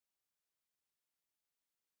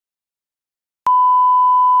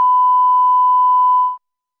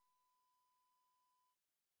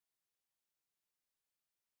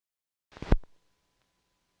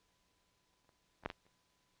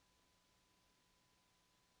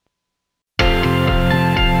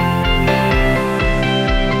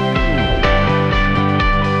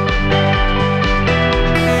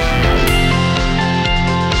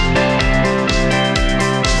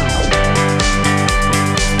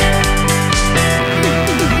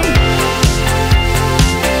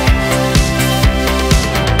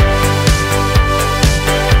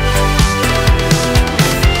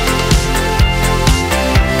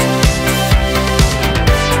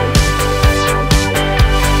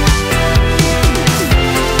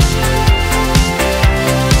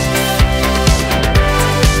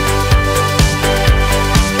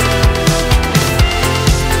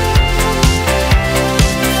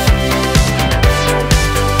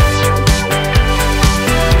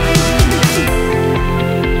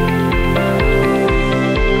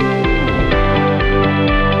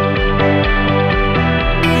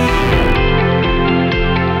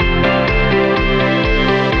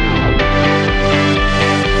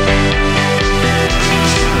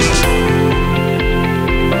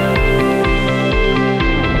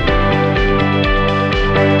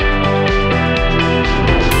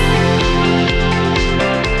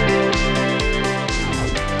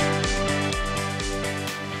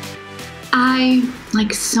I,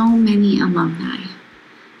 like so many alumni,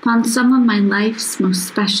 found some of my life's most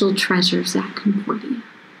special treasures at Concordia.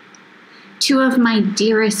 Two of my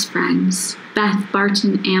dearest friends, Beth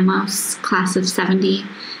Barton Amos, class of 70,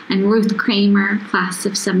 and Ruth Kramer, class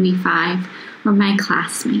of 75, were my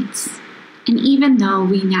classmates. And even though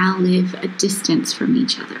we now live a distance from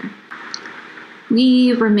each other,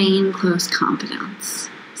 we remain close confidants,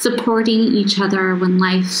 supporting each other when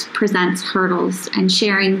life presents hurdles and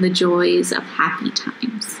sharing the joys of happy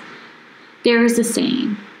times. There is a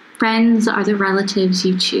saying, friends are the relatives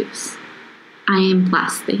you choose. I am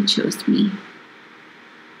blessed they chose me.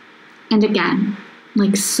 And again,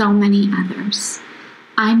 like so many others,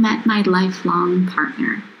 I met my lifelong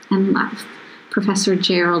partner and love, Professor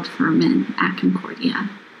Gerald Furman at Concordia.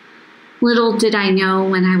 Little did I know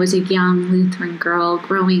when I was a young Lutheran girl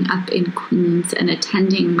growing up in Queens and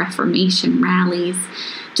attending Reformation rallies,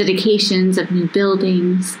 dedications of new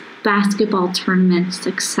buildings, basketball tournaments,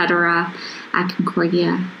 etc. at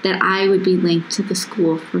Concordia, that I would be linked to the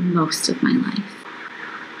school for most of my life.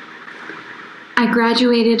 I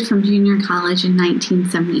graduated from junior college in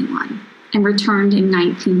 1971 and returned in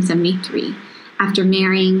 1973 after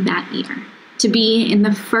marrying that year to be in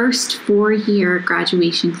the first 4-year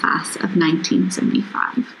graduation class of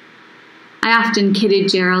 1975. I often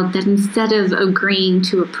kidded Gerald that instead of agreeing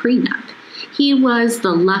to a prenup, he was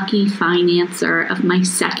the lucky financer of my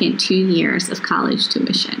second 2 years of college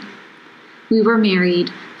tuition. We were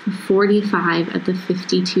married for 45 of the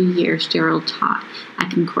 52 years Gerald taught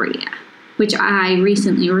at Concordia, which I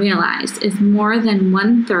recently realized is more than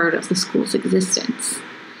 1/3 of the school's existence.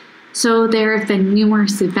 So there have been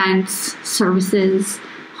numerous events, services,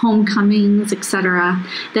 homecomings, etc.,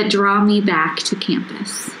 that draw me back to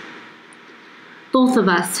campus. Both of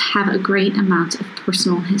us have a great amount of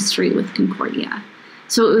personal history with Concordia,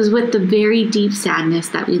 so it was with the very deep sadness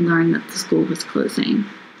that we learned that the school was closing.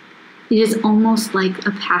 It is almost like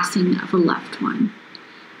a passing of a loved one,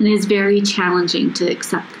 and it is very challenging to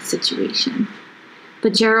accept the situation.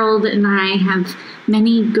 But Gerald and I have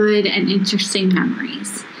many good and interesting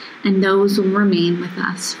memories, and those will remain with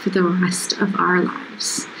us for the rest of our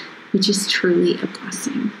lives, which is truly a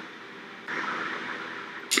blessing.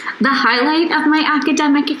 The highlight of my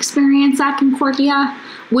academic experience at Concordia,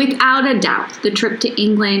 without a doubt, the trip to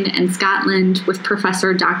England and Scotland with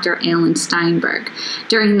Professor Dr. Alan Steinberg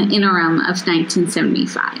during the interim of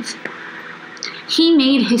 1975. He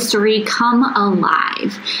made history come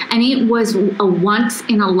alive, and it was a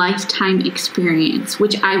once-in-a-lifetime experience,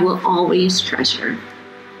 which I will always treasure.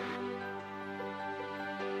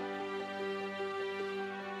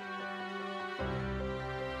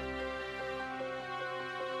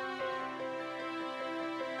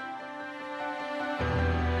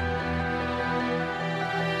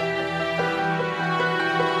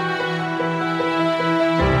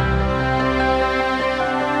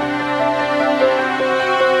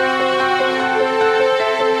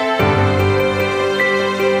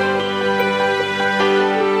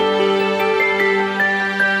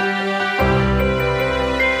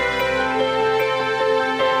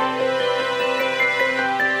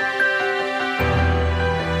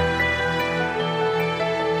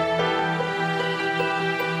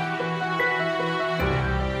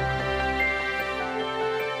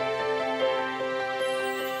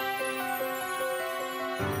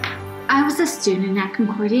 I was a student at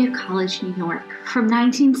Concordia College, New York, from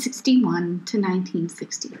 1961 to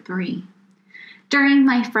 1963. During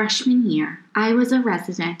my freshman year, I was a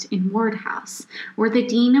resident in Ward House, where the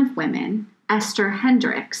Dean of Women, Esther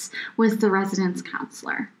Hendricks, was the residence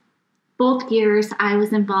counselor. Both years, I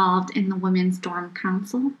was involved in the Women's Dorm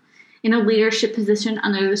Council, in a leadership position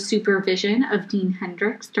under the supervision of Dean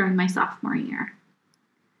Hendricks during my sophomore year.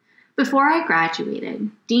 Before I graduated,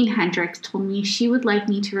 Dean Hendricks told me she would like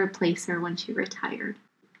me to replace her when she retired.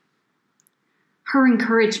 Her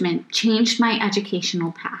encouragement changed my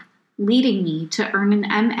educational path, leading me to earn an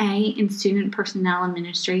MA in Student Personnel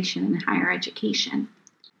Administration in higher education.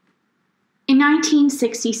 In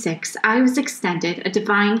 1966, I was extended a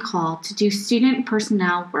divine call to do student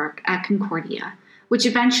personnel work at Concordia, which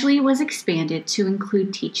eventually was expanded to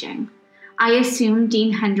include teaching. I assumed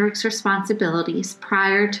Dean Hendricks' responsibilities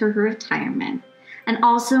prior to her retirement and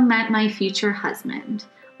also met my future husband,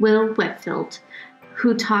 Will Whitfield,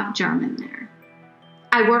 who taught German there.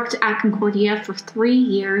 I worked at Concordia for 3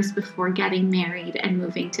 years before getting married and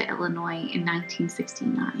moving to Illinois in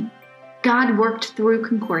 1969. God worked through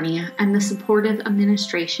Concordia and the supportive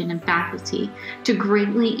administration and faculty to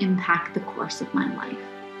greatly impact the course of my life.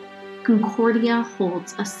 Concordia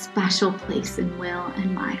holds a special place in Will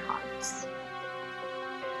and my hearts.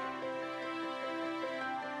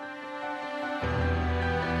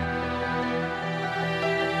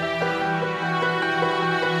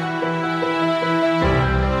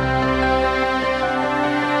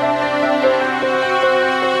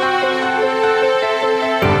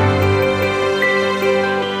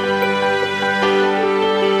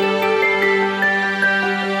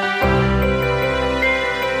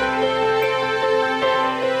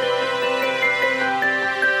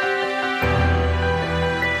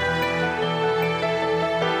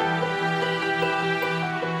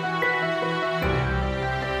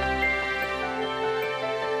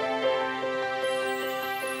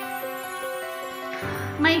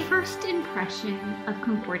 My first impression of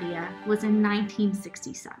Concordia was in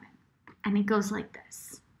 1967, and it goes like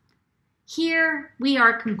this. Here we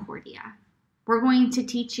are Concordia. We're going to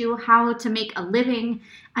teach you how to make a living,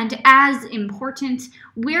 and as important,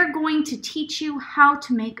 we're going to teach you how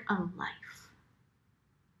to make a life.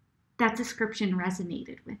 That description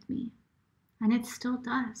resonated with me, and it still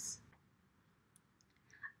does.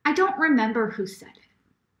 I don't remember who said it.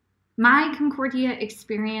 My Concordia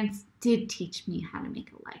experience did teach me how to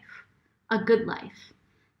make a life, a good life,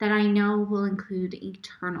 that I know will include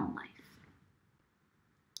eternal life.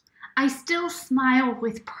 I still smile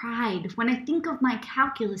with pride when I think of my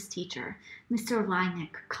calculus teacher, Mr.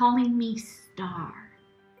 Leineck, calling me Star.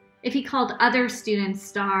 If he called other students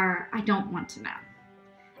Star, I don't want to know.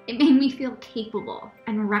 It made me feel capable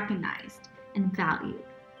and recognized and valued.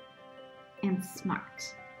 And smart.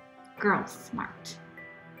 Girl smart.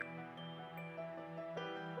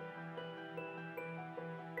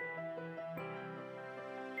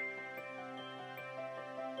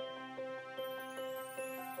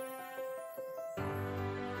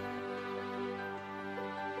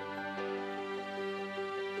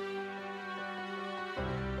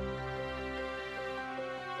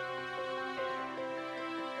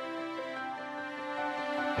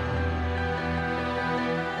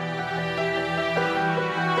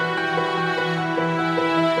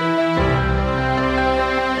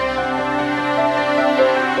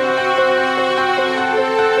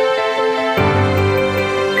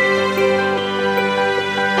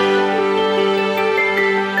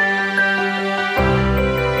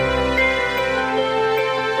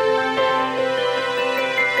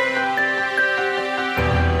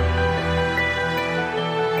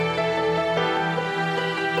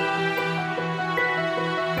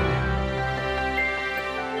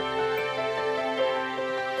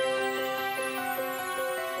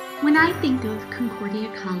 When I think of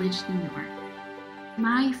Concordia College, New York,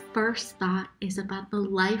 my first thought is about the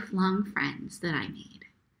lifelong friends that I made.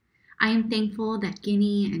 I am thankful that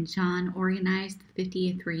Ginny and John organized the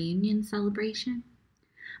 50th reunion celebration.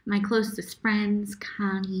 My closest friends,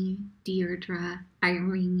 Connie, Deirdre,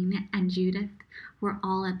 Irene, and Judith, were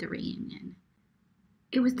all at the reunion.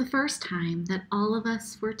 It was the first time that all of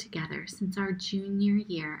us were together since our junior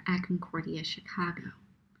year at Concordia, Chicago.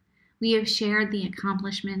 We have shared the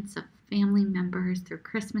accomplishments of family members through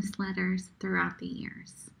Christmas letters throughout the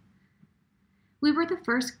years. We were the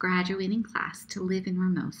first graduating class to live in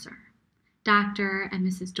Ramoser. Dr. and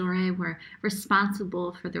Mrs. Dore were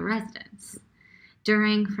responsible for the residence.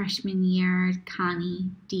 During freshman year, Connie,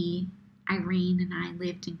 Dee, Irene, and I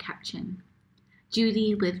lived in Ketchin.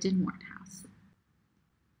 Judy lived in Morehouse.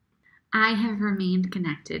 I have remained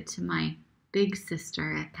connected to my big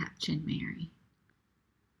sister at Ketchin, Mary.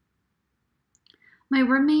 My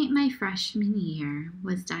roommate my freshman year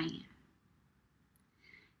was Diane.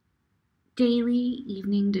 Daily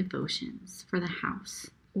evening devotions for the house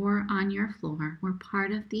or on your floor were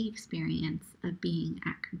part of the experience of being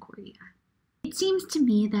at Concordia. It seems to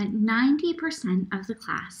me that 90% of the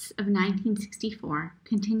class of 1964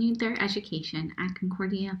 continued their education at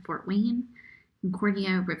Concordia Fort Wayne,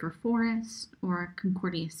 Concordia River Forest, or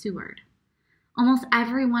Concordia Seward. Almost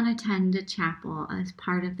everyone attended chapel as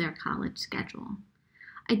part of their college schedule.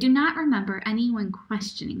 I do not remember anyone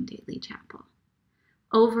questioning daily chapel.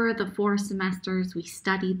 Over the 4 semesters, we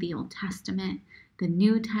studied the Old Testament, the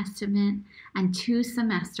New Testament, and 2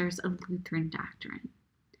 semesters of Lutheran doctrine.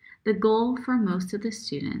 The goal for most of the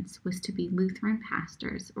students was to be Lutheran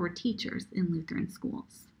pastors or teachers in Lutheran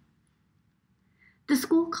schools. The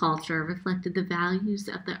school culture reflected the values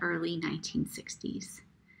of the early 1960s.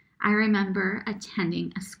 I remember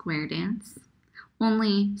attending a square dance.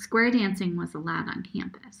 Only square dancing was allowed on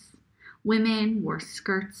campus. Women wore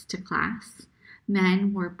skirts to class.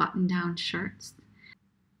 Men wore button-down shirts.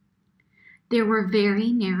 There were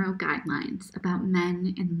very narrow guidelines about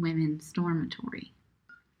men and women's dormitory.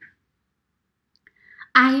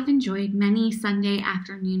 I have enjoyed many Sunday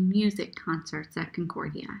afternoon music concerts at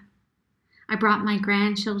Concordia. I brought my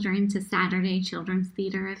grandchildren to Saturday children's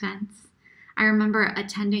theater events. I remember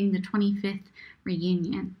attending the 25th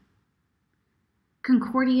reunion.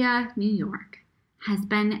 Concordia, New York, has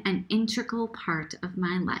been an integral part of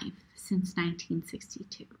my life since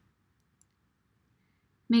 1962.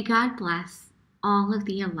 May God bless all of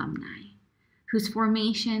the alumni whose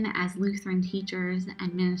formation as Lutheran teachers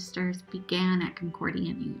and ministers began at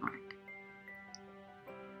Concordia, New York.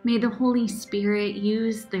 May the Holy Spirit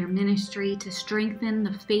use their ministry to strengthen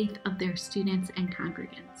the faith of their students and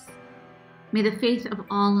congregants. May the faith of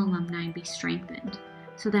all alumni be strengthened,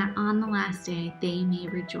 so that on the last day they may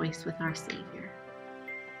rejoice with our Savior.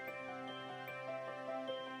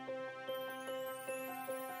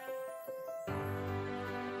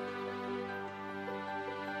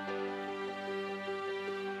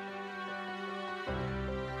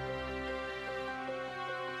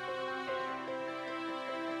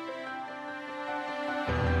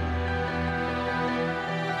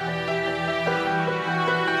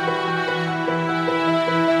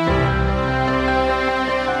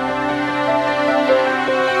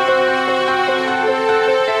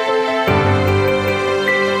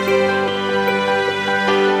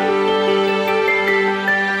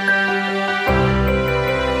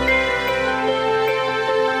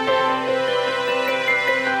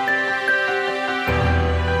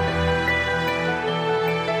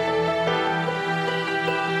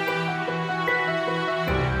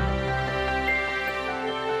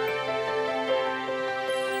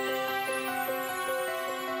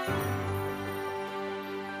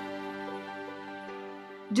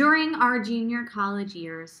 During our junior college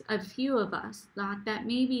years, a few of us thought that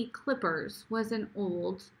maybe Clippers was an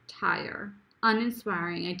old, tired,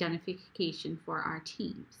 uninspiring identification for our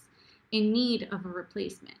teams, in need of a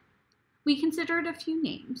replacement. We considered a few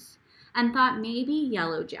names and thought maybe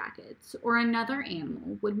Yellow Jackets or another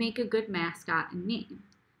animal would make a good mascot and name.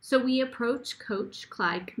 So we approached Coach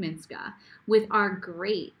Clyde Kaminska with our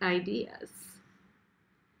great ideas.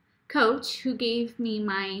 Coach, who gave me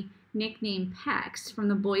my nickname Pex from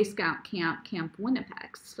the Boy Scout camp, Camp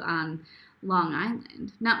Winnipex on Long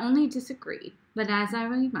Island, not only disagreed, but as I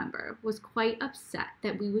remember, was quite upset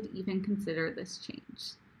that we would even consider this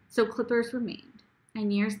change. So Clippers remained,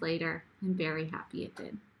 and years later, I'm very happy it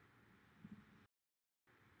did.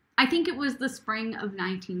 I think it was the spring of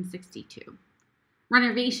 1962.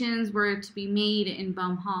 Renovations were to be made in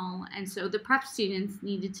Bohm Hall, and so the prep students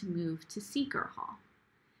needed to move to Seeker Hall.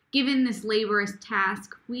 Given this laborious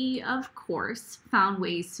task, we, of course, found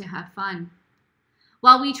ways to have fun.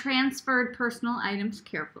 While we transferred personal items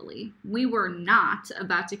carefully, we were not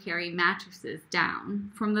about to carry mattresses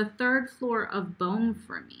down from the third floor of Bohm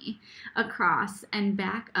for me, across and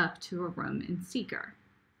back up to a room in Seeker.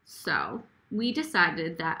 So, we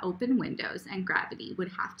decided that open windows and gravity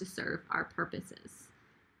would have to serve our purposes.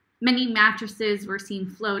 Many mattresses were seen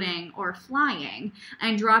floating or flying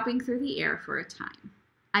and dropping through the air for a time.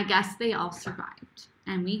 I guess they all survived,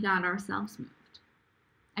 and we got ourselves moved.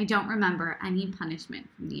 I don't remember any punishment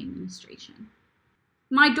from the administration.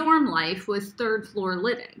 My dorm life was third-floor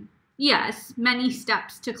living. Yes, many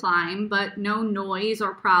steps to climb, but no noise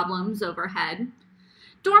or problems overhead.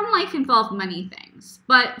 Dorm life involved many things,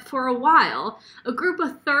 but for a while, a group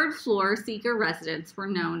of third-floor Seeker residents were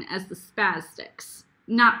known as the Spastics.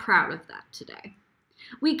 Not proud of that today.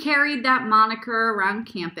 We carried that moniker around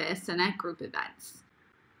campus and at group events.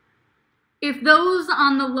 If those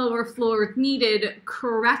on the lower floors needed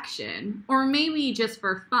correction, or maybe just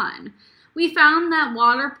for fun, we found that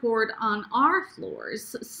water poured on our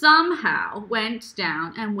floors somehow went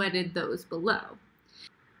down and wetted those below.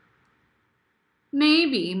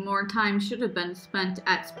 Maybe more time should have been spent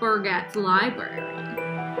at Spurgat's library.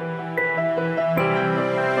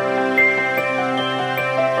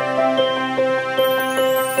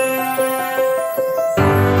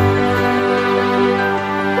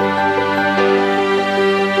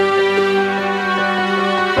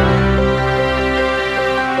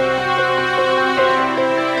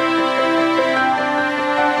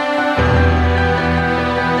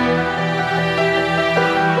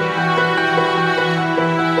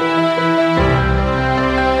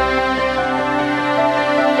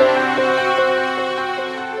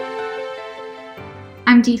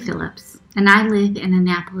 I'm Dee Phillips, and I live in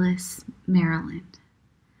Annapolis, Maryland.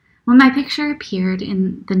 When my picture appeared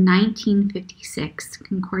in the 1956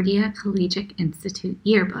 Concordia Collegiate Institute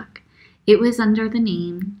yearbook, it was under the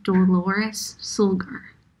name Dolores Sulger.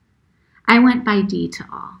 I went by Dee to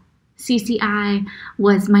all. CCI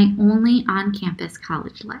was my only on-campus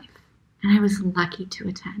college life, and I was lucky to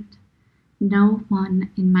attend. No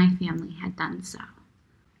one in my family had done so.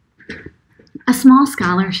 A small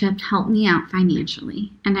scholarship helped me out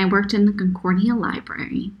financially, and I worked in the Concordia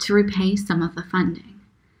Library to repay some of the funding.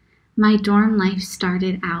 My dorm life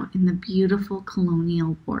started out in the beautiful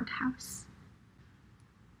colonial ward house.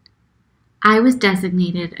 I was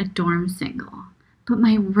designated a dorm single, but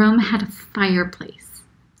my room had a fireplace.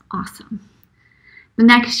 Awesome. The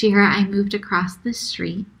next year, I moved across the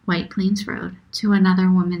street, White Plains Road, to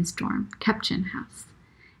another women's dorm, Kepchen House,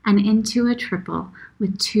 and into a triple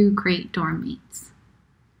with two great dorm mates.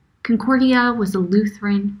 Concordia was a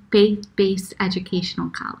Lutheran, faith-based educational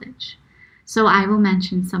college, so I will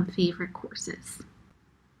mention some favorite courses.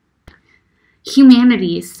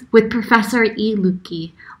 Humanities with Professor E.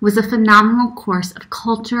 Lukey was a phenomenal course of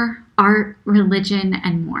culture, art, religion,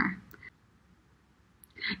 and more.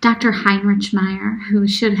 Dr. Heinrich Meyer, who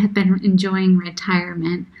should have been enjoying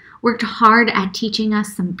retirement, worked hard at teaching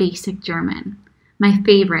us some basic German. My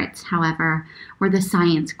favorites, however, were the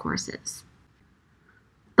science courses.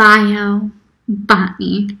 Bio,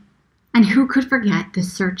 botany, and who could forget the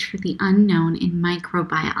search for the unknown in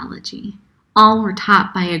microbiology? All were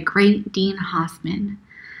taught by a great Dean Hoffman.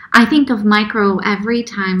 I think of micro every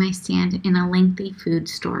time I stand in a lengthy food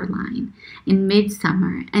store line in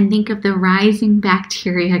midsummer and think of the rising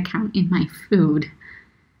bacteria count in my food.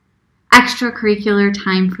 Extracurricular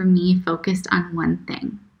time for me focused on one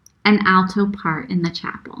thing: an alto part in the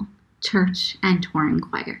chapel, church, and touring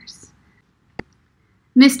choirs.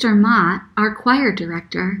 Mr. Mott, our choir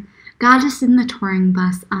director, got us in the touring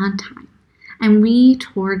bus on time, and we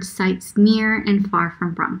toured sites near and far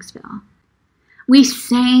from Bronxville. We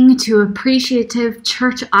sang to appreciative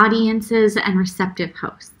church audiences and receptive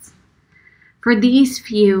hosts. For these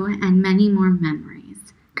few and many more memories,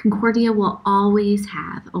 Concordia will always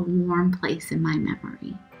have a warm place in my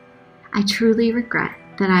memory. I truly regret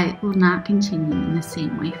that I will not continue in the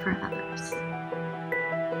same way for others.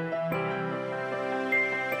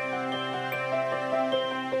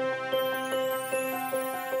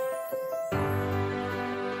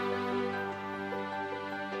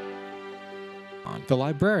 The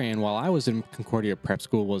librarian, while I was in Concordia Prep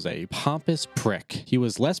School, was a pompous prick. He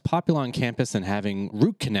was less popular on campus than having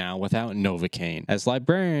root canal without Novocaine. As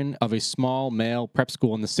librarian of a small male prep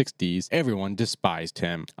school in the 60s, everyone despised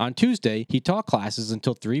him. On Tuesday, he taught classes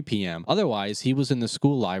until 3 p.m. Otherwise, he was in the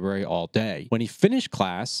school library all day. When he finished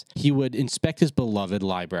class, he would inspect his beloved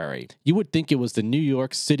library. You would think it was the New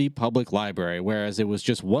York City Public Library, whereas it was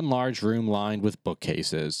just one large room lined with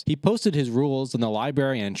bookcases. He posted his rules in the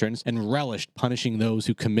library entrance and relished punishing those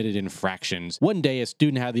who committed infractions. One day, a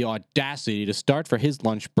student had the audacity to start for his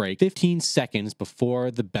lunch break 15 seconds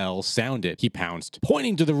before the bell sounded. He pounced.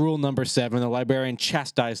 Pointing to the rule number 7, the librarian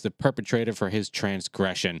chastised the perpetrator for his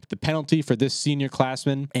transgression. The penalty for this senior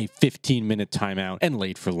classman, a 15-minute timeout and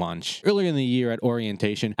late for lunch. Earlier in the year at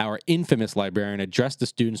orientation, our infamous librarian addressed the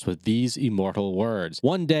students with these immortal words.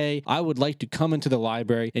 One day, I would like to come into the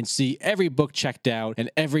library and see every book checked out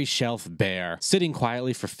and every shelf bare. Sitting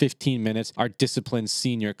quietly for 15 minutes, our disciplined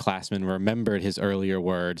senior classman remembered his earlier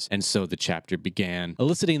words, and so the chapter began.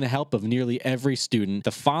 Eliciting the help of nearly every student,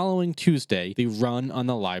 the following Tuesday, the run on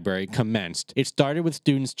the library commenced. It started with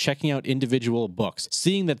students checking out individual books.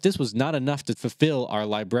 Seeing that this was not enough to fulfill our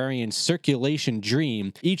librarian's circulation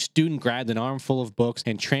dream, each student grabbed an armful of books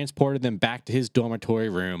and transported them back to his dormitory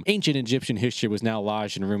room. Ancient Egyptian history was now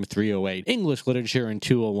lodged in room 308, English literature in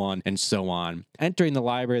 201, and so on. Entering the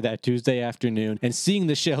library that Tuesday afternoon and seeing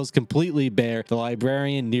the shelves completely bare, the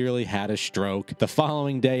librarian nearly had a stroke. The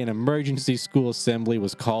following day, an emergency school assembly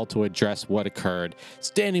was called to address what occurred.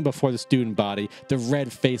 Standing before the student body, the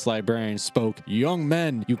red-faced librarian spoke, "Young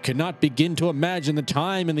men, you cannot begin to imagine the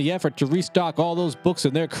time and the effort to restock all those books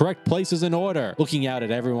in their correct places in order." Looking out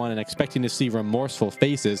at everyone and expecting to see remorseful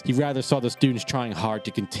faces, he rather saw the students trying hard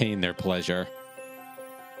to contain their pleasure.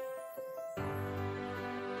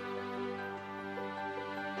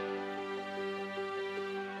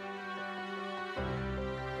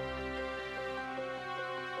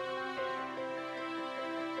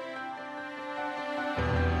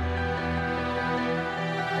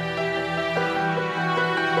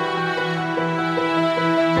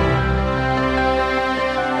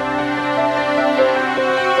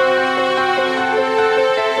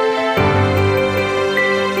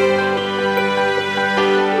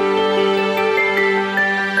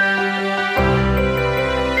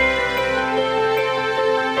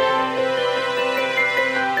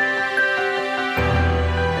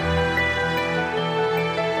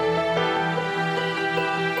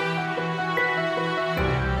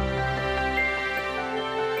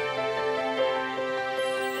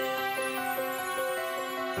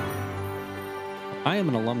 I am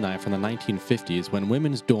an alumni from the 1950s when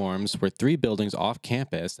women's dorms were 3 buildings off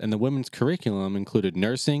campus and the women's curriculum included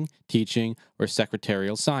nursing, teaching, or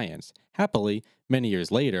secretarial science. Happily, many years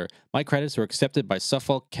later, my credits were accepted by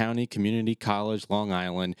Suffolk County Community College, Long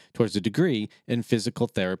Island, towards a degree in physical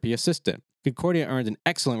therapy assistant. Concordia earned an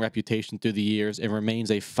excellent reputation through the years and remains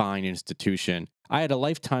a fine institution. I had a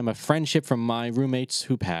lifetime of friendship from my roommates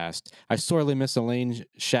who passed. I sorely miss Elaine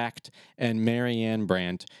Schacht and Marianne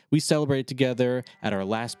Brandt. We celebrated together at our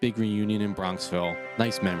last big reunion in Bronxville.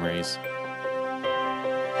 Nice memories.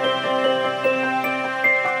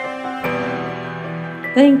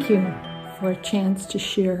 Thank you for a chance to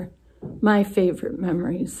share my favorite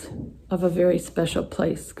memories of a very special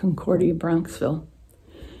place, Concordia, Bronxville.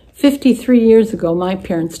 53 years ago, my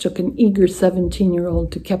parents took an eager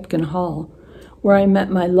 17-year-old to Kepkin Hall, where I met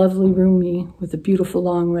my lovely roomie with the beautiful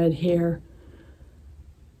long red hair.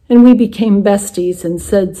 And we became besties and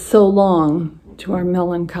said so long to our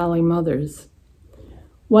melancholy mothers.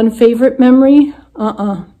 One favorite memory?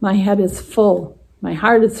 My head is full. My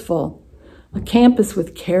heart is full. A campus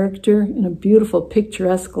with character in a beautiful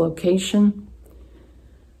picturesque location.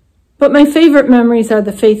 But my favorite memories are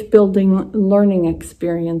the faith-building learning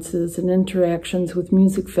experiences and interactions with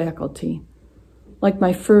music faculty, like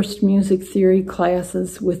my first music theory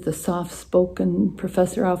classes with the soft-spoken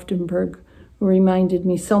Professor Aufdenberg, who reminded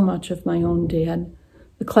me so much of my own dad,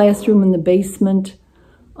 the classroom in the basement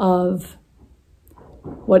of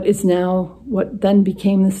what then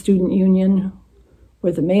became the Student Union,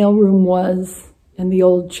 where the mailroom was, and the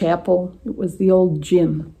old chapel. It was the old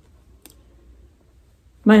gym.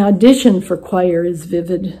 My audition for choir is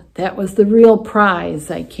vivid. That was the real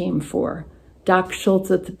prize I came for. Doc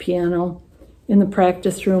Schultz at the piano, in the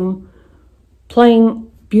practice room,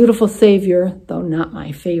 playing Beautiful Savior, though not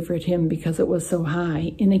my favorite hymn because it was so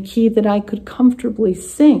high, in a key that I could comfortably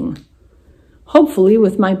sing, hopefully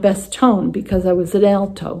with my best tone because I was an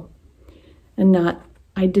alto, and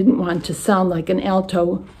I didn't want to sound like an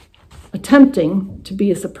alto attempting to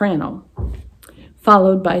be a soprano,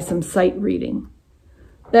 followed by some sight reading.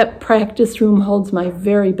 That practice room holds my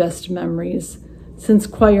very best memories, since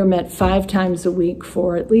choir met 5 times a week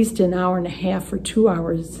for at least an hour and a half or 2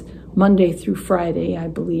 hours, Monday through Friday, I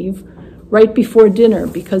believe, right before dinner,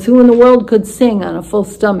 because who in the world could sing on a full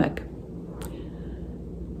stomach?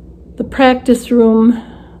 The practice room,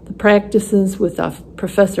 the practices with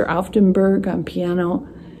Professor Aufdenberg on piano,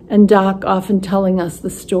 and Doc often telling us the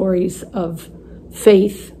stories of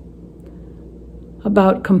faith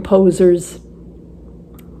about composers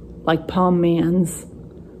like Paul Manz,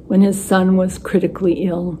 when his son was critically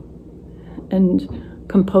ill, and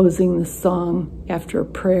composing the song after a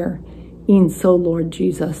prayer, "E'en so, Lord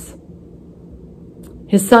Jesus."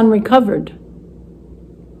 His son recovered.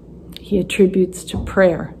 He attributes to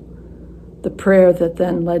prayer, the prayer that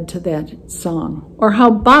then led to that song. Or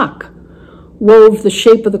how Bach wove the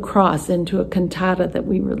shape of the cross into a cantata that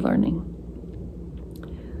we were learning.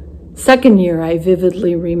 Second year, I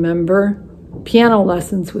vividly remember piano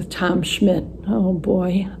lessons with Tom Schmidt. Oh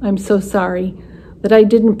boy, I'm so sorry that I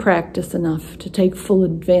didn't practice enough to take full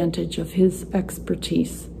advantage of his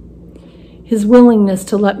expertise. His willingness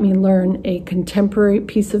to let me learn a contemporary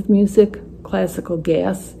piece of music, classical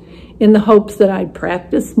gas, in the hopes that I'd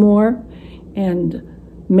practice more and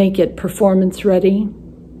make it performance ready.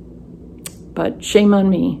 But shame on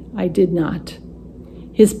me, I did not.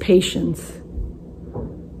 His patience.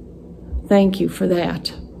 Thank you for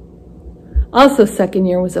that. Also, second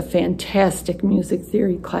year was a fantastic music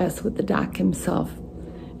theory class with the doc himself,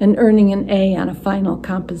 and earning an A on a final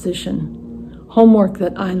composition, homework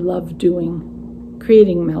that I love doing,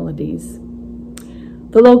 creating melodies.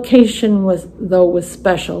 The location was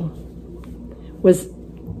special, was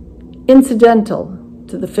incidental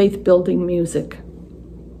to the faith-building music.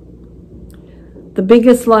 The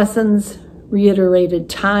biggest lessons reiterated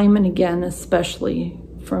time and again, especially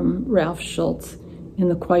from Ralph Schultz, in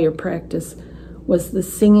the choir practice, was the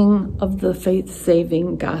singing of the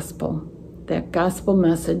faith-saving gospel. That gospel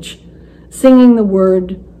message, singing the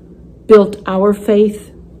word, built our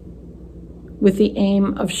faith with the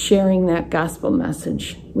aim of sharing that gospel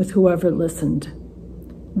message with whoever listened.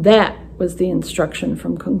 That was the instruction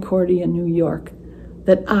from Concordia, New York,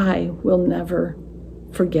 that I will never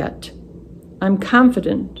forget. I'm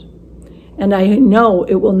confident, and I know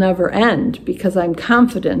it will never end because I'm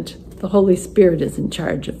confident the Holy Spirit is in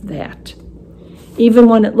charge of that. Even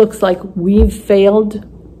when it looks like we've failed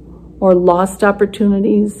or lost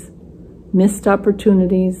opportunities, missed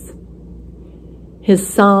opportunities, his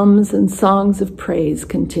psalms and songs of praise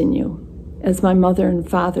continue, as my mother and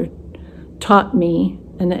father taught me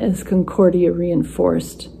and as Concordia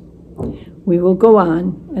reinforced. We will go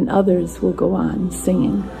on, and others will go on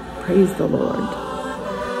singing, "Praise the Lord."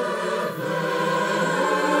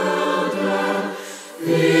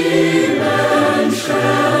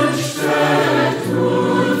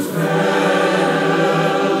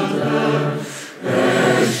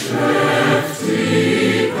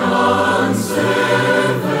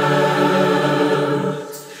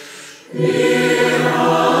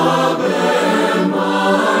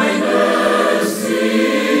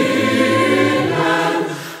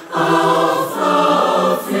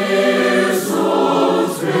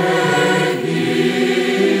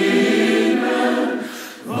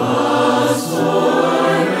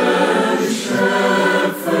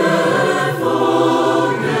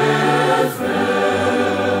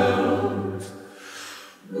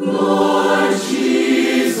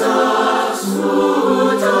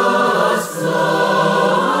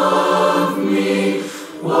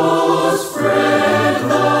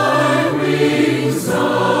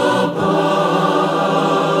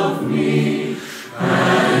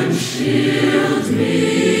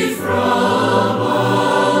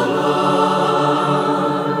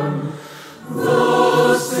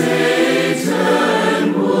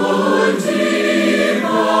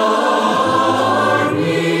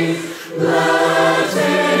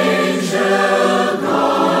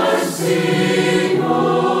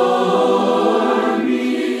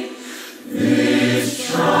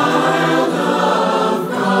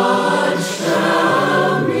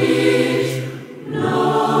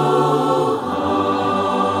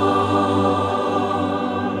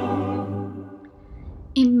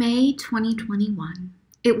 In May 2021,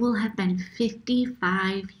 It will have been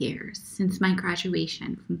 55 years since my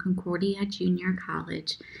graduation from Concordia Junior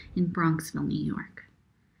College in Bronxville, New York.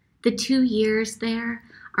 The 2 years there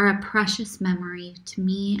are a precious memory to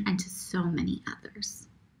me and to so many others.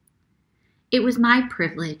 It was my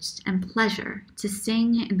privilege and pleasure to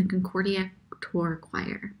sing in the Concordia Tour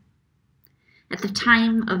Choir. At the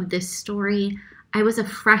time of this story, I was a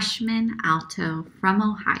freshman alto from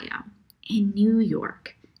Ohio in New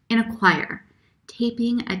York in a choir,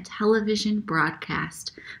 taping a television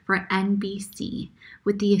broadcast for NBC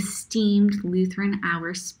with the esteemed Lutheran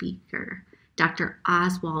Hour speaker, Dr.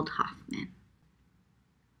 Oswald Hoffman.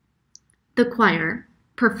 The choir,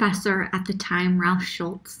 professor at the time Ralph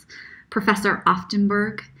Schultz, Professor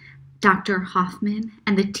Oftenberg, Dr. Hoffman,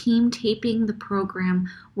 and the team taping the program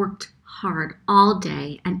worked hard all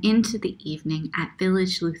day and into the evening at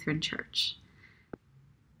Village Lutheran Church.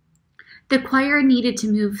 The choir needed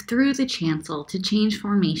to move through the chancel to change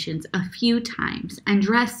formations a few times, and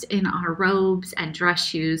dressed in our robes and dress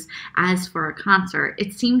shoes as for a concert,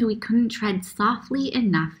 it seemed we couldn't tread softly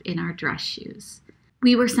enough in our dress shoes.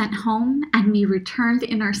 We were sent home and we returned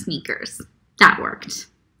in our sneakers. That worked.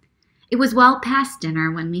 It was well past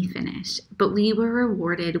dinner when we finished, but we were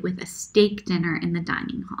rewarded with a steak dinner in the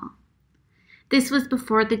dining hall. This was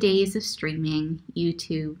before the days of streaming,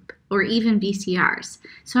 YouTube, or even VCRs,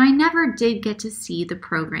 so I never did get to see the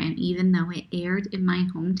program even though it aired in my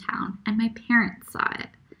hometown and my parents saw it.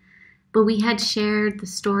 But we had shared the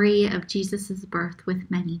story of Jesus' birth with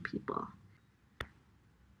many people.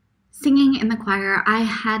 Singing in the choir, I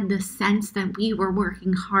had the sense that we were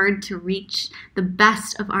working hard to reach the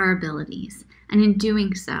best of our abilities, and in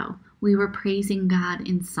doing so, we were praising God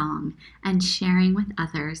in song and sharing with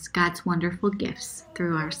others God's wonderful gifts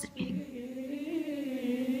through our singing.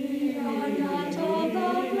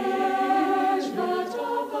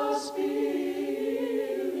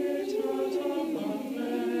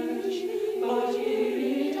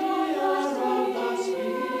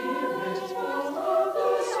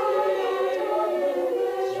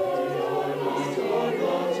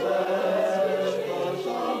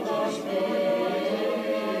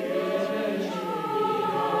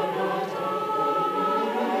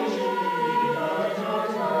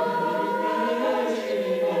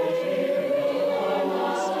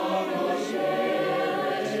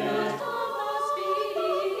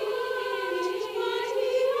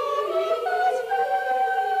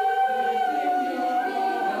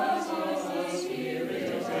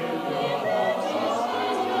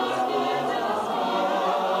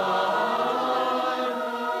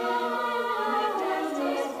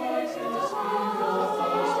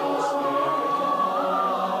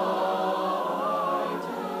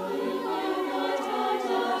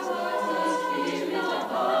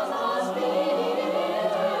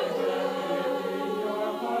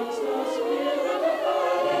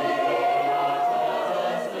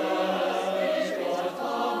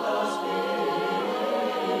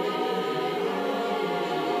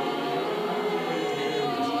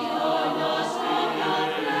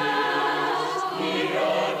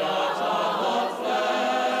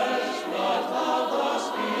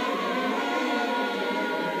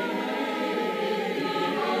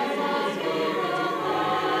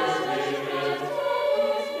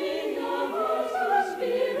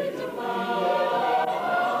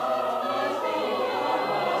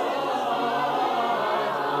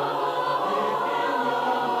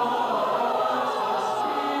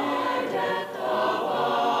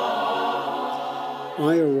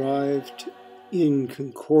 I arrived in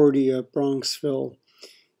Concordia, Bronxville,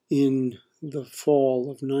 in the fall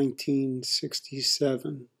of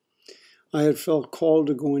 1967. I had felt called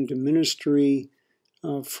to go into ministry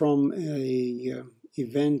from a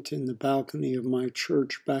event in the balcony of my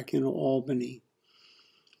church back in Albany.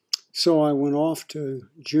 So I went off to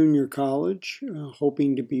junior college,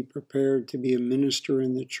 hoping to be prepared to be a minister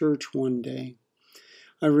in the church one day.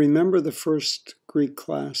 I remember the first Greek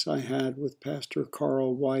class I had with Pastor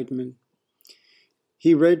Carl Weidman.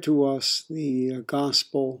 He read to us the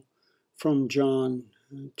gospel from John,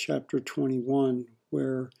 chapter 21,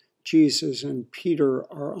 where Jesus and Peter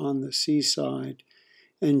are on the seaside,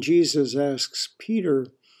 and Jesus asks Peter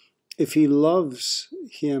if he loves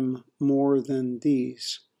him more than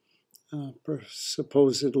these,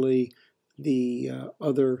 supposedly the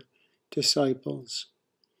other disciples.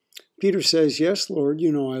 Peter says, "Yes, Lord,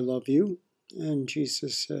 you know I love you." And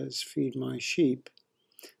Jesus says, "Feed my sheep."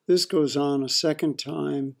 This goes on a second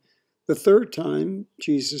time. The third time,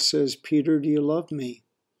 Jesus says, "Peter, do you love me?"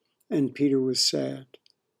 And Peter was sad.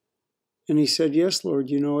 And he said, "Yes, Lord,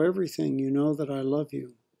 you know everything. You know that I love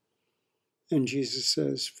you." And Jesus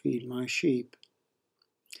says, "Feed my sheep."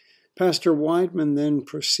 Pastor Weidman then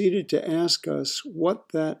proceeded to ask us what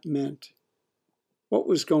that meant. What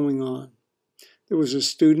was going on? There was a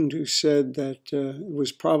student who said that it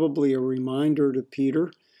was probably a reminder to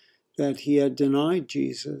Peter that he had denied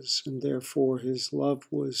Jesus and therefore his love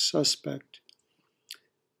was suspect.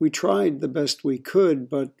 We tried the best we could,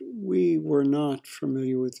 but we were not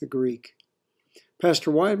familiar with the Greek.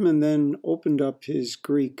 Pastor Weidman then opened up his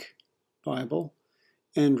Greek Bible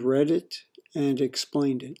and read it and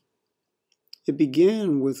explained it. It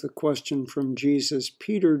began with a question from Jesus,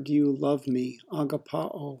 Peter, do you love me,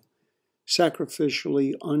 agapao,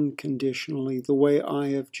 sacrificially, unconditionally, the way I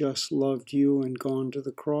have just loved you and gone to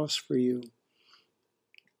the cross for you?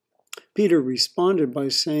 Peter responded by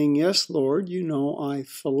saying, yes, Lord, you know I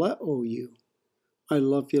phileo you. I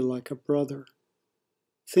love you like a brother,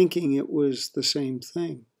 thinking it was the same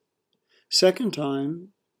thing. Second time,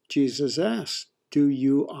 Jesus asked, do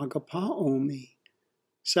you agapao me,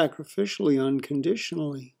 sacrificially,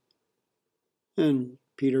 unconditionally? And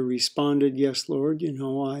Peter responded, yes, Lord, you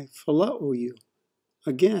know I phileo you.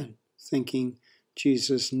 Again, thinking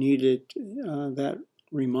Jesus needed that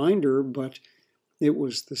reminder, but it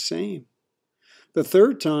was the same. The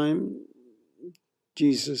third time,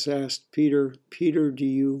 Jesus asked Peter, Peter, do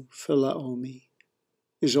you phileo me?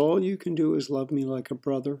 Is all you can do is love me like a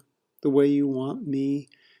brother? The way you want me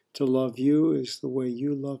to love you is the way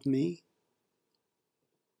you love me?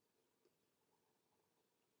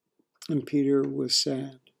 And Peter was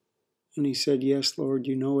sad. And he said, yes, Lord,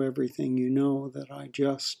 you know everything. You know that I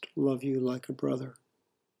just love you like a brother.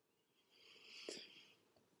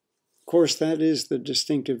 Of course, that is the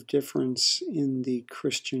distinctive difference in the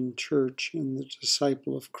Christian church and the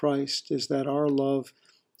disciple of Christ, is that our love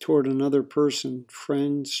toward another person,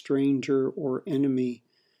 friend, stranger, or enemy,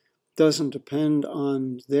 doesn't depend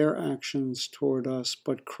on their actions toward us,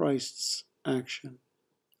 but Christ's action.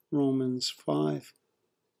 Romans 5.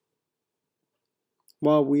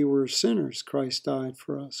 While we were sinners, Christ died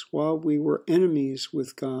for us. While we were enemies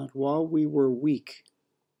with God, while we were weak,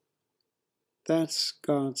 that's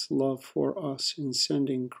God's love for us in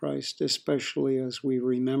sending Christ, especially as we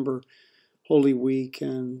remember Holy Week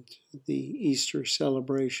and the Easter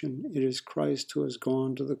celebration. It is Christ who has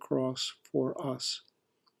gone to the cross for us.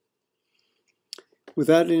 With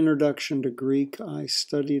that introduction to Greek, I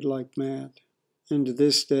studied like mad. And to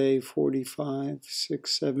this day, 45,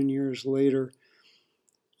 6, 7 years later,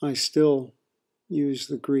 I still use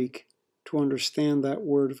the Greek to understand that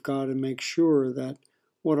Word of God and make sure that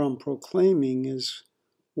what I'm proclaiming is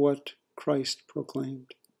what Christ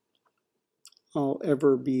proclaimed. I'll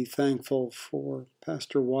ever be thankful for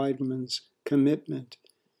Pastor Weidman's commitment,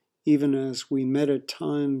 even as we met at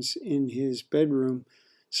times in his bedroom,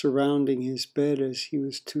 surrounding his bed as he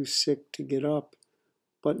was too sick to get up,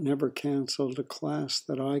 but never canceled a class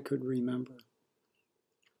that I could remember.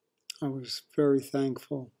 I was very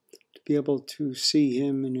thankful to be able to see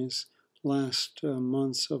him in his last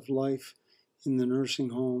months of life in the nursing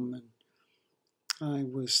home, and I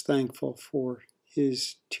was thankful for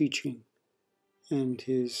his teaching and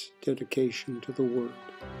his dedication to the Word.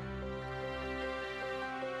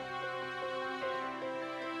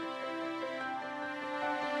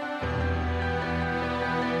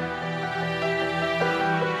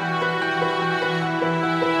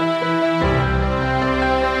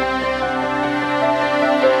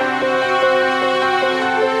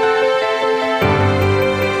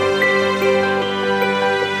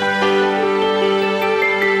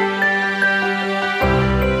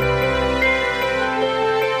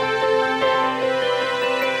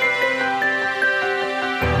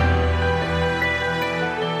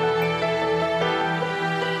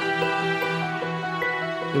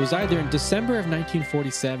 It was either in December of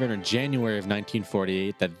 1947 or January of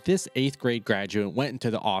 1948 that this 8th grade graduate went into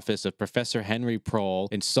the office of Professor Henry Prohl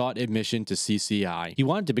and sought admission to CCI. He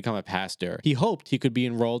wanted to become a pastor. He hoped he could be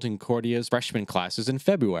enrolled in Concordia's freshman classes in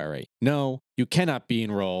February. No, you cannot be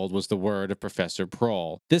enrolled, was the word of Professor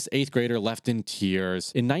Prohl. This 8th grader left in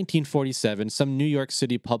tears. In 1947, some New York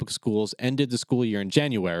City public schools ended the school year in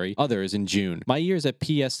January, others in June. My years at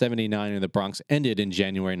PS 79 in the Bronx ended in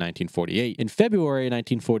January 1948. In February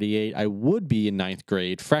 1948, I would be a 9th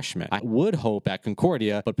grade freshman. I would hope at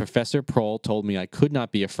Concordia, but Professor Prohl told me I could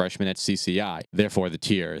not be a freshman at CCI. Therefore, the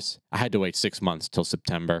tears. I had to wait 6 months till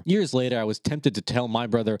September. Years later, I was tempted to tell my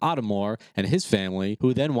brother Ottomore and his family,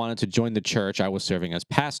 who then wanted to join the church I was serving as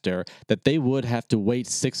pastor, that they would have to wait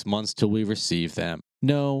 6 months till we received them.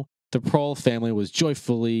 No, The Prohl family was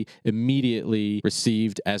joyfully, immediately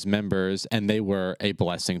received as members, and they were a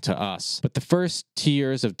blessing to us. But the first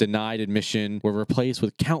tears of denied admission were replaced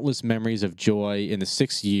with countless memories of joy in the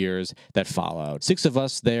 6 years that followed. 6 of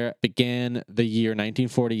us there began the year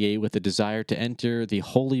 1948 with a desire to enter the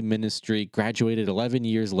holy ministry, graduated 11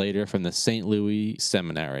 years later from the St. Louis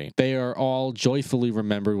Seminary. They are all joyfully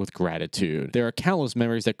remembered with gratitude. There are countless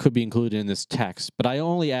memories that could be included in this text, but I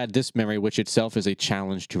only add this memory, which itself is a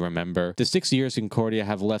challenge to remember. The 6 years in Concordia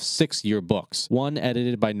have left 6 yearbooks, one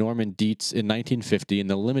edited by Norman Dietz in 1950, and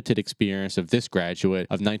the limited experience of this graduate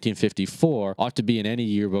of 1954 ought to be in any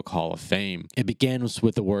yearbook hall of fame. It begins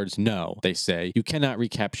with the words, "No," they say, "you cannot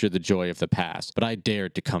recapture the joy of the past, but I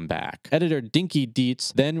dared to come back." Editor Dinky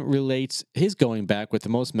Dietz then relates his going back with the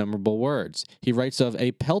most memorable words. He writes of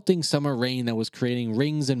a pelting summer rain that was creating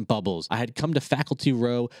rings and bubbles. I had come to Faculty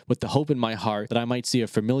Row with the hope in my heart that I might see a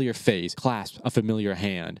familiar face, clasp a familiar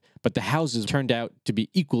hand. But the houses turned out to be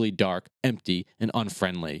equally dark, empty, and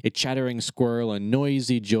unfriendly. A chattering squirrel and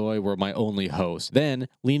noisy joy were my only hosts. Then,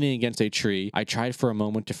 leaning against a tree, I tried for a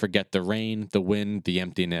moment to forget the rain, the wind, the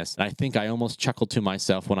emptiness, and I think I almost chuckled to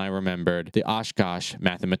myself when I remembered the Oshkosh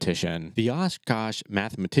mathematician. The Oshkosh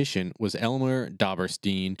mathematician was Elmer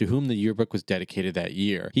Dauberstein, to whom the yearbook was dedicated that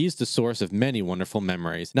year. He is the source of many wonderful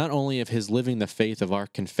memories, not only of his living the faith of our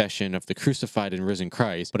confession of the crucified and risen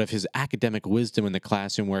Christ, but of his academic wisdom in the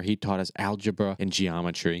classroom where he taught us algebra and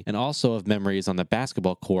geometry, and also of memories on the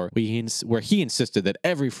basketball court where he insisted that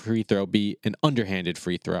every free throw be an underhanded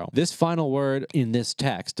free throw. This final word in this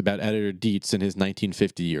text about editor Dietz in his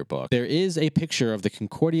 1950 yearbook. There is a picture of the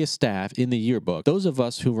Concordia staff in the yearbook. Those of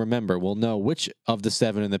us who remember will know which of the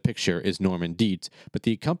 7 in the picture is Norman Dietz, but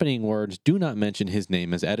the accompanying words do not mention his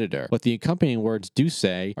name as editor. What the accompanying words do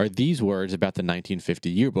say are these words about the 1950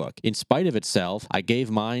 yearbook. In spite of itself, I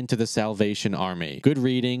gave mine to the Salvation Army. Good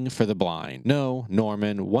reading for the blind. No,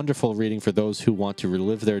 Norman, wonderful reading for those who want to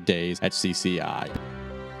relive their days at CCI.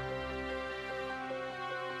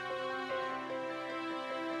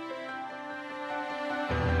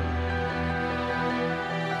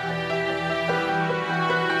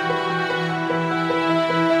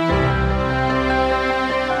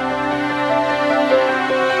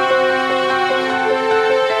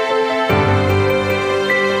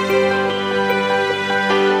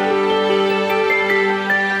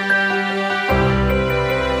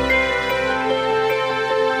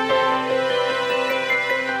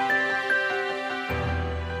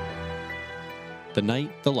 The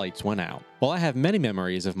night the lights went out. While I have many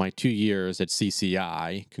memories of my 2 years at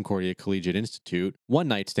CCI, Concordia Collegiate Institute, one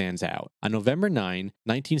night stands out. On November 9,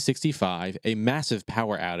 1965, a massive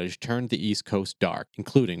power outage turned the East Coast dark,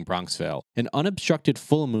 including Bronxville. An unobstructed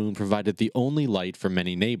full moon provided the only light for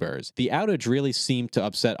many neighbors. The outage really seemed to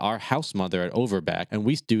upset our house mother at Overbeck, and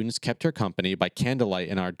we students kept her company by candlelight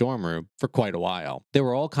in our dorm room for quite a while. There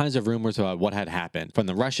were all kinds of rumors about what had happened, from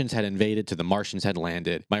the Russians had invaded to the Martians had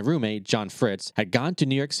landed. My roommate, John Fritz, had gone to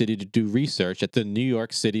New York City to do research at the New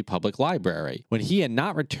York City Public Library. When he had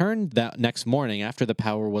not returned that next morning after the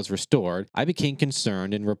power was restored, I became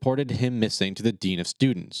concerned and reported him missing to the Dean of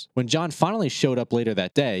Students. When John finally showed up later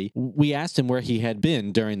that day, we asked him where he had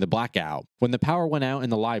been during the blackout. When the power went out in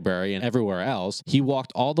the library and everywhere else, he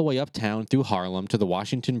walked all the way uptown through Harlem to the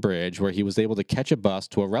Washington Bridge, where he was able to catch a bus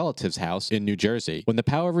to a relative's house in New Jersey. When the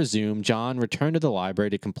power resumed, John returned to the library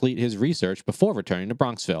to complete his research before returning to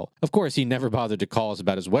Bronxville. Of course, he never bothered to call us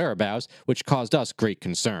about his whereabouts, which caused us great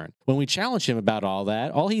concern. When we challenged him about all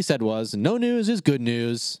that, all he said was, "No news is good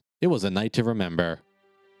news." It was a night to remember.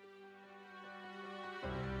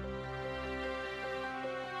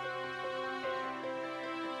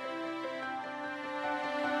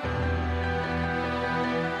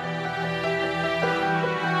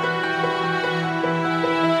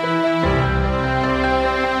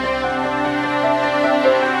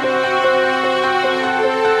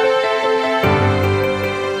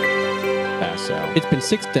 It's been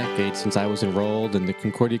 6 decades since I was enrolled in the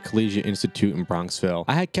Concordia Collegiate Institute in Bronxville.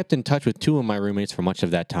 I had kept in touch with 2 of my roommates for much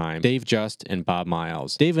of that time, Dave Just and Bob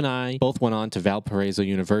Miles. Dave and I both went on to Valparaiso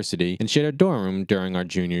University and shared a dorm room during our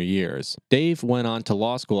junior years. Dave went on to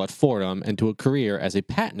law school at Fordham and to a career as a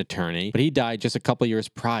patent attorney, but he died just a couple years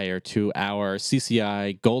prior to our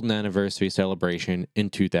CCI Golden Anniversary celebration in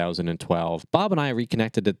 2012. Bob and I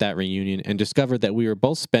reconnected at that reunion and discovered that we were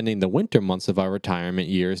both spending the winter months of our retirement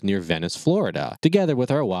years near Venice, Florida. Together with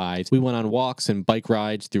our wives, we went on walks and bike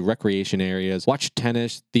rides through recreation areas, watched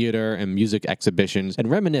tennis, theater, and music exhibitions, and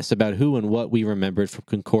reminisced about who and what we remembered from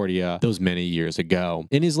Concordia those many years ago.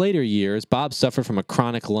 In his later years, Bob suffered from a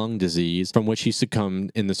chronic lung disease from which he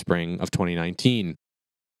succumbed in the spring of 2019.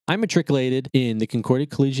 I matriculated in the Concordia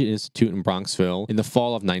Collegiate Institute in Bronxville in the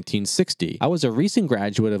fall of 1960. I was a recent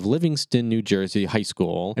graduate of Livingston, New Jersey High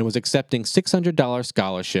School and was accepting $600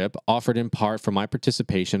 scholarship offered in part for my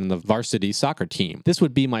participation in the varsity soccer team. This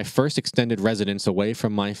would be my first extended residence away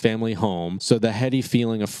from my family home, so the heady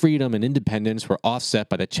feeling of freedom and independence were offset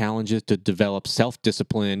by the challenges to develop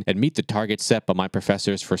self-discipline and meet the targets set by my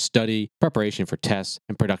professors for study, preparation for tests,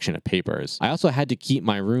 and production of papers. I also had to keep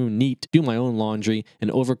my room neat, do my own laundry,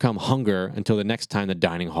 and overcome hunger until the next time the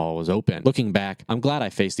dining hall was open. Looking back, I'm glad I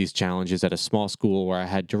faced these challenges at a small school where I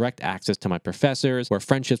had direct access to my professors, where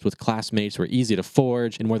friendships with classmates were easy to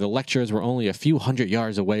forge, and where the lecturers were only a few hundred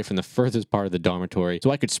yards away from the furthest part of the dormitory, so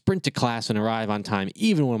I could sprint to class and arrive on time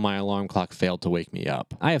even when my alarm clock failed to wake me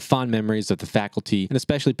up. I have fond memories of the faculty, and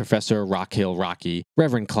especially Professor Rockhill Rocky,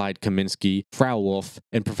 Reverend Clyde Kaminsky, Frau Wolf,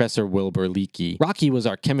 and Professor Wilbur Leakey. Rocky was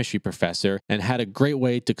our chemistry professor and had a great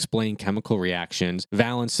way to explain chemical reactions,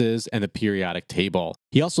 valences, and the periodic table.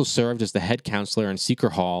 He also served as the head counselor in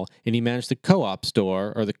Seeker Hall, and he managed the co-op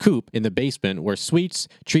store, or the coop, in the basement where sweets,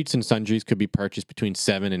 treats, and sundries could be purchased between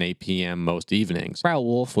 7 and 8 p.m. most evenings. Frau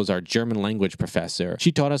Wolf was our German language professor.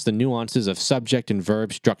 She taught us the nuances of subject and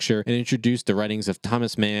verb structure and introduced the writings of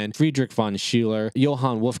Thomas Mann, Friedrich von Schiller,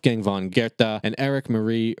 Johann Wolfgang von Goethe, and Erich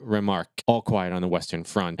Marie Remarque, all quiet on the Western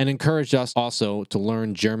Front, and encouraged us also to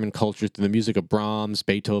learn German culture through the music of Brahms,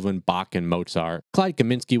 Beethoven, Bach, and Mozart. Clyde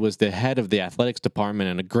Kaminsky was the head of the athletics department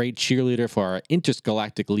and a great cheerleader for our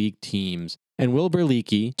intergalactic league teams. And Wilbur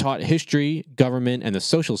Leakey taught history, government, and the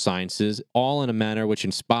social sciences, all in a manner which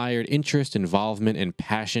inspired interest, involvement, and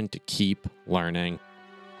passion to keep learning.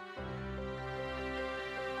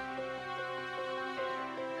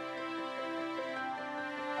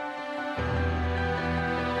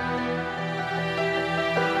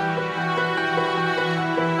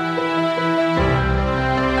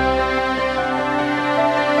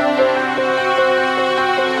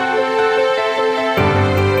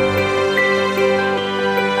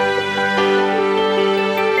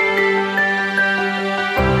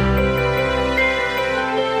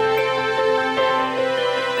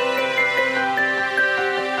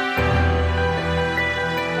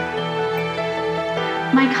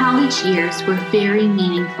 My college years were very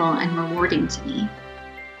meaningful and rewarding to me.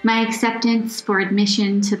 My acceptance for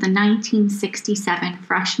admission to the 1967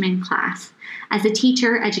 freshman class as a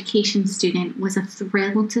teacher education student was a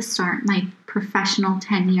thrill to start my professional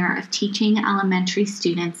tenure of teaching elementary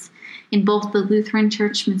students in both the Lutheran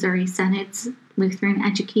Church Missouri Synods Lutheran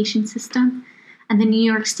education system and the New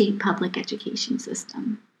York State public education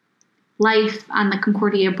system. Life on the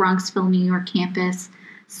Concordia Bronxville, New York campus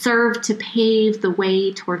served to pave the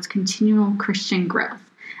way towards continual Christian growth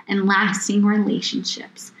and lasting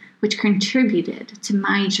relationships, which contributed to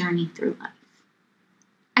my journey through life.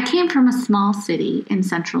 I came from a small city in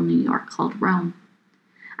central New York called Rome.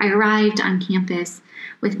 I arrived on campus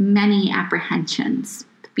with many apprehensions,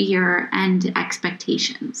 fear, and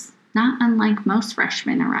expectations, not unlike most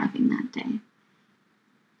freshmen arriving that day.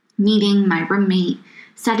 Meeting my roommate,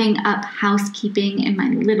 setting up housekeeping in my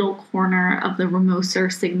little corner of the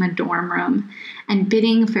Ramoser Sigma dorm room, and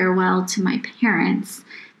bidding farewell to my parents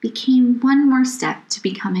became one more step to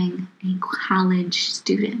becoming a college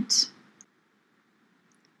student.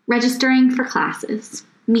 Registering for classes,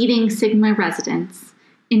 meeting Sigma residents,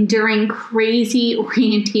 enduring crazy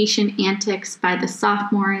orientation antics by the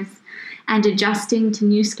sophomores, and adjusting to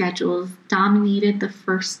new schedules dominated the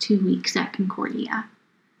first 2 weeks at Concordia.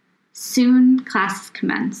 Soon, classes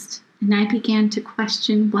commenced, and I began to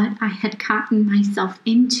question what I had gotten myself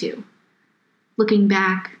into. Looking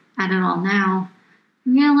back at it all now, I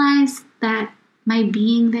realized that my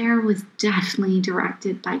being there was definitely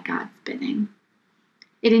directed by God's bidding.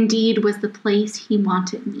 It indeed was the place He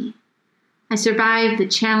wanted me. I survived the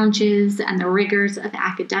challenges and the rigors of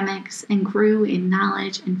academics and grew in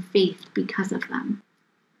knowledge and faith because of them.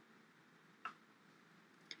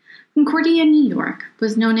 Concordia, New York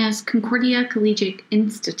was known as Concordia Collegiate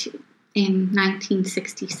Institute in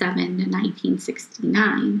 1967 to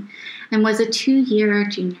 1969 and was a 2-year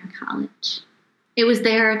junior college. It was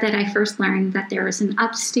there that I first learned that there was an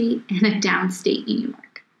upstate and a downstate New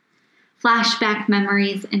York. Flashback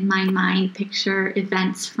memories in my mind picture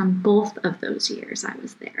events from both of those years I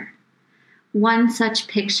was there. One such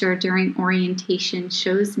picture during orientation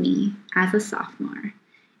shows me, as a sophomore,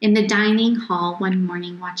 in the dining hall one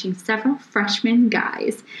morning watching several freshman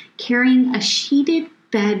guys carrying a sheeted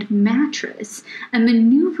bed mattress and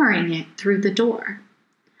maneuvering it through the door.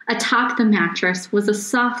 Atop the mattress was a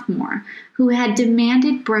sophomore who had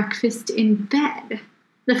demanded breakfast in bed.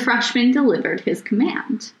 The freshman delivered his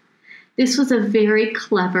command. This was a very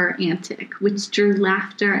clever antic, which drew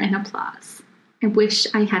laughter and applause. I wish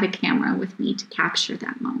I had a camera with me to capture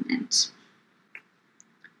that moment.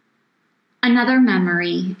 Another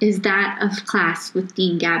memory is that of class with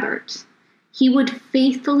Dean Gabbert. He would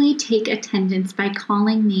faithfully take attendance by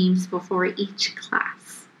calling names before each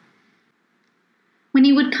class. When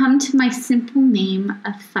he would come to my simple name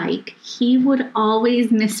of Fike, he would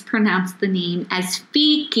always mispronounce the name as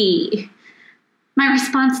Fiki. My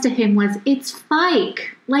response to him was, "It's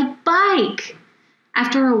Fike, like bike."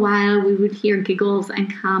 After a while, we would hear giggles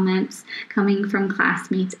and comments coming from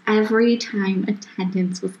classmates every time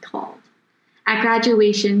attendance was called. At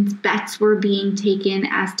graduations, bets were being taken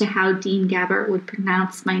as to how Dean Gabbert would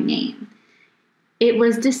pronounce my name. It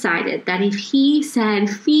was decided that if he said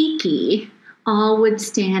Fiki, all would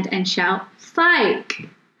stand and shout, "Fike!"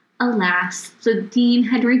 Alas, the dean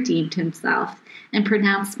had redeemed himself and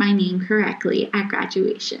pronounced my name correctly at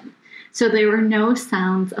graduation, so there were no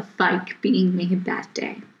sounds of Fike being made that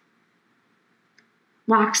day.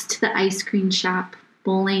 Walks to the ice cream shop,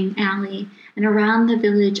 bowling alley, and around the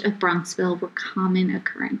village of Bronxville were common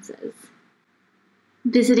occurrences.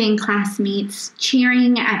 Visiting classmates,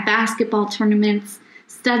 cheering at basketball tournaments,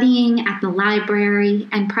 studying at the library,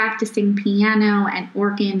 and practicing piano and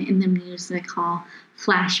organ in the music hall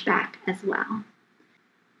flashback as well.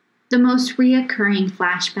 The most reoccurring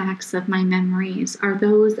flashbacks of my memories are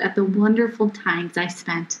those of the wonderful times I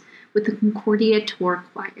spent with the Concordia Tour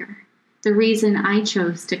Choir, the reason I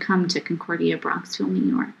chose to come to Concordia, Bronxville,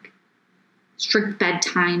 New York. Strict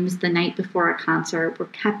bedtimes the night before a concert were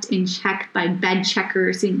kept in check by bed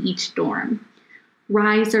checkers in each dorm.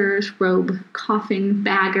 Risers, robe, coffin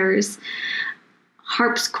baggers,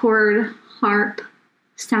 harpsichord, harp,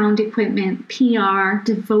 sound equipment, PR,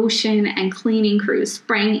 devotion, and cleaning crews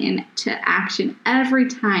sprang into action every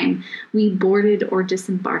time we boarded or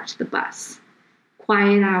disembarked the bus.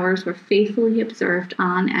 Quiet hours were faithfully observed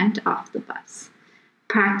on and off the bus.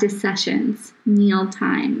 Practice sessions, meal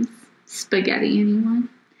times, spaghetti, anyone?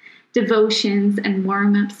 Devotions and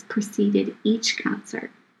warm-ups preceded each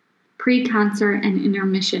concert. Pre-concert and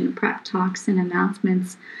intermission prep talks and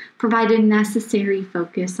announcements provided necessary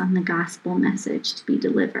focus on the gospel message to be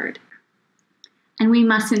delivered. And we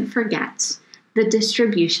mustn't forget the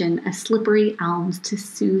distribution of slippery elms to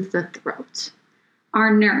soothe the throat.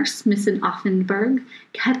 Our nurse, Mrs. Offenberg,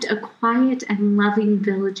 kept a quiet and loving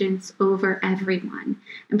vigilance over everyone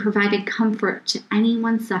and provided comfort to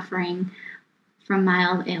anyone suffering from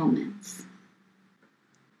mild ailments.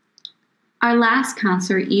 Our last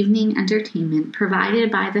concert evening entertainment provided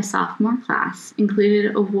by the sophomore class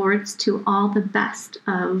included awards to all the best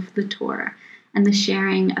of the tour and the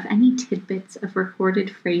sharing of any tidbits of recorded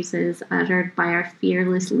phrases uttered by our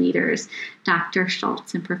fearless leaders, Dr.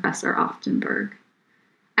 Schultz and Professor Offenberg.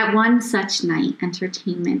 At one such night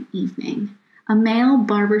entertainment evening, a male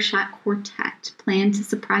barbershop quartet planned to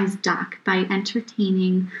surprise Doc by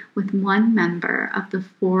entertaining with one member of the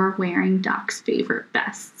four wearing Doc's favorite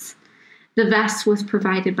vests. The vest was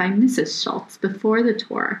provided by Mrs. Schultz before the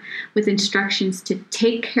tour with instructions to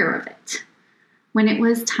take care of it. When it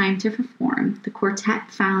was time to perform, the quartet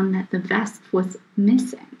found that the vest was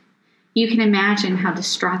missing. You can imagine how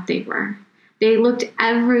distraught they were. They looked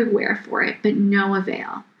everywhere for it, but no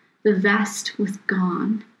avail. The vest was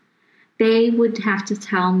gone. They would have to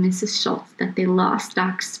tell Mrs. Schultz that they lost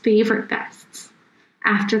Doc's favorite vests.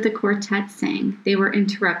 After the quartet sang, they were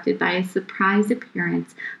interrupted by a surprise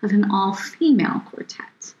appearance of an all-female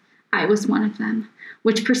quartet. I was one of them,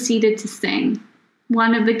 which proceeded to sing.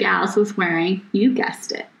 One of the gals was wearing, you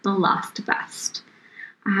guessed it, the lost vest.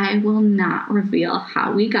 I will not reveal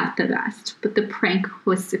how we got the vest, but the prank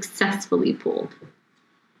was successfully pulled.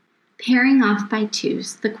 Pairing off by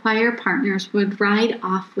twos, the choir partners would ride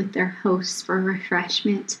off with their hosts for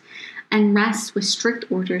refreshment and rest with strict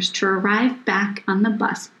orders to arrive back on the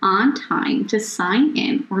bus on time to sign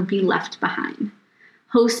in or be left behind.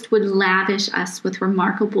 Host would lavish us with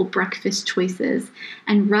remarkable breakfast choices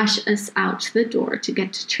and rush us out to the door to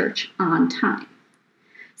get to church on time.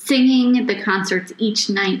 Singing at the concerts each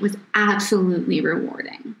night was absolutely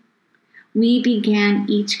rewarding. We began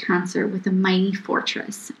each concert with a mighty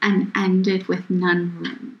fortress and ended with none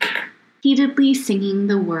room. Repeatedly singing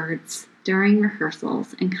the words during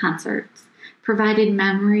rehearsals and concerts provided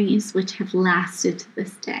memories which have lasted to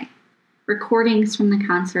this day. Recordings from the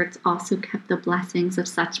concerts also kept the blessings of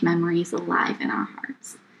such memories alive in our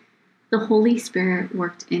hearts. The Holy Spirit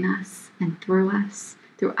worked in us and through us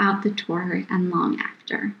throughout the tour and long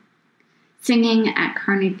after. Singing at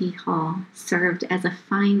Carnegie Hall served as a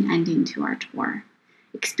fine ending to our tour.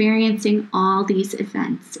 Experiencing all these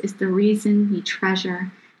events is the reason we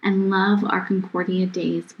treasure and love our Concordia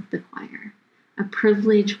days with the choir, a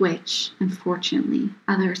privilege which, unfortunately,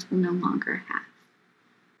 others will no longer have.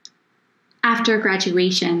 After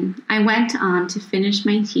graduation, I went on to finish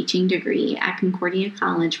my teaching degree at Concordia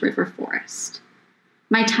College, River Forest.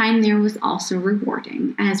 My time there was also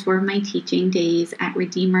rewarding, as were my teaching days at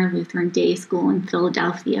Redeemer Lutheran Day School in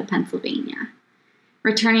Philadelphia, Pennsylvania.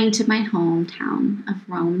 Returning to my hometown of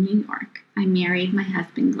Rome, New York, I married my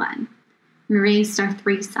husband, Glenn. We raised our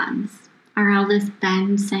 3 sons. Our eldest,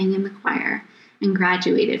 Ben, sang in the choir and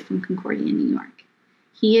graduated from Concordia, New York.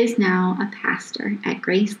 He is now a pastor at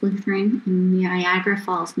Grace Lutheran in Niagara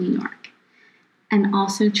Falls, New York, and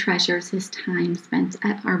also treasures his time spent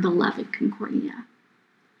at our beloved Concordia.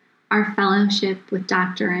 Our fellowship with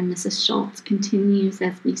Dr. and Mrs. Schultz continues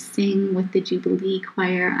as we sing with the Jubilee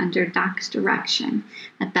Choir under Doc's direction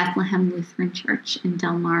at Bethlehem Lutheran Church in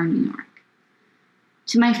Del Mar, New York.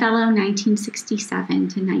 To my fellow 1967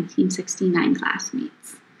 to 1969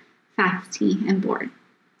 classmates, faculty, and board,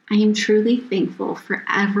 I am truly thankful for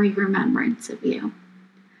every remembrance of you.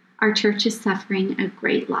 Our church is suffering a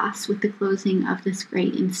great loss with the closing of this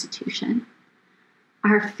great institution.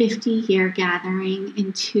 Our 50-year gathering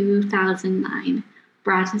in 2009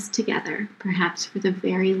 brought us together, perhaps for the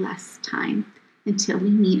very last time, until we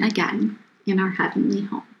meet again in our heavenly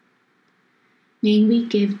home. May we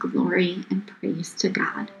give glory and praise to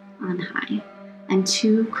God on high and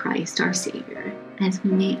to Christ our Savior, as we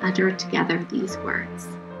may utter together these words.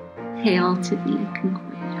 Hail to thee, Concordia.